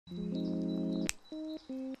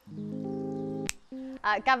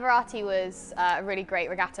Gavirati was a really great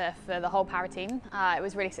regatta for the whole para team. It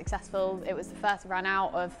was really successful. It was the first run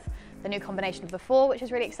out of the new combination of the four, which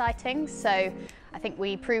is really exciting. So I think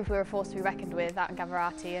we proved we were a force to be reckoned with out in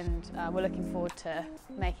Gavirati, and we're looking forward to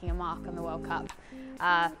making a mark on the World Cup.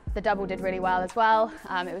 The double did really well as well.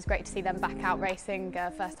 It was great to see them back out racing,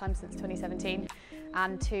 first time since 2017,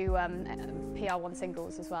 and two PR1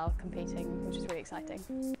 singles as well competing, which is really exciting.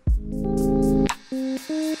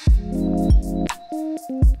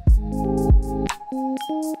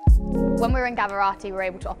 When we were in Gavirati, we were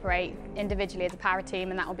able to operate individually as a para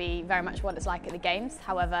team, and that will be very much what it's like at the Games.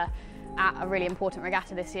 However, at a really important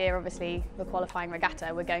regatta this year, obviously the qualifying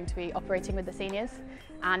regatta, we're going to be operating with the seniors,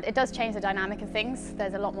 and it does change the dynamic of things.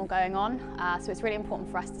 There's a lot more going on, so it's really important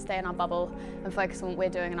for us to stay in our bubble and focus on what we're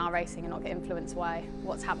doing in our racing and not get influenced by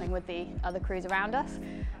what's happening with the other crews around us.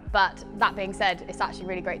 But that being said, it's actually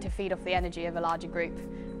really great to feed off the energy of a larger group,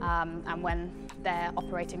 and when they're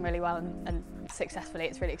operating really well and successfully,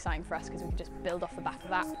 it's really exciting for us because we can just build off the back of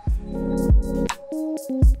that.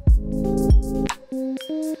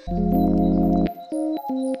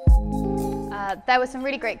 There were some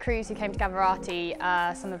really great crews who came to Gavirati,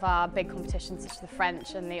 some of our big competitions such as the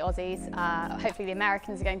French and the Aussies. Hopefully the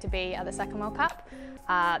Americans are going to be at the second World Cup.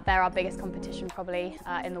 They're our biggest competition probably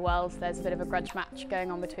in the world. There's a bit of a grudge match going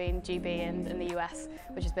on between GB and the US,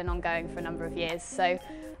 which has been ongoing for a number of years. So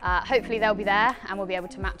hopefully they'll be there and we'll be able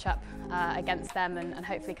to match up against them and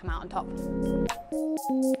hopefully come out on top.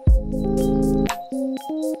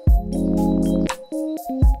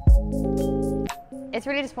 It's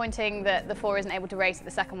really disappointing that the four isn't able to race at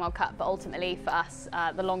the second World Cup, but ultimately for us,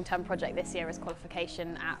 the long-term project this year is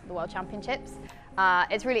qualification at the World Championships.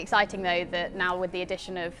 It's really exciting though that now with the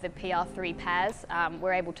addition of the PR3 pairs,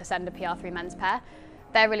 we're able to send a PR3 men's pair.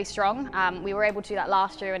 They're really strong. We were able to do that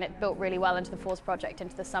last year and it built really well into the Force project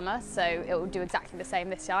into the summer, so it will do exactly the same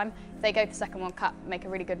this time. If they go to the second World Cup, make a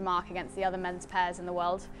really good mark against the other men's pairs in the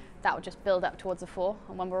world, that will just build up towards the four,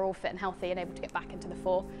 and when we're all fit and healthy and able to get back into the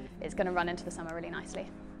four, it's going to run into the summer really nicely.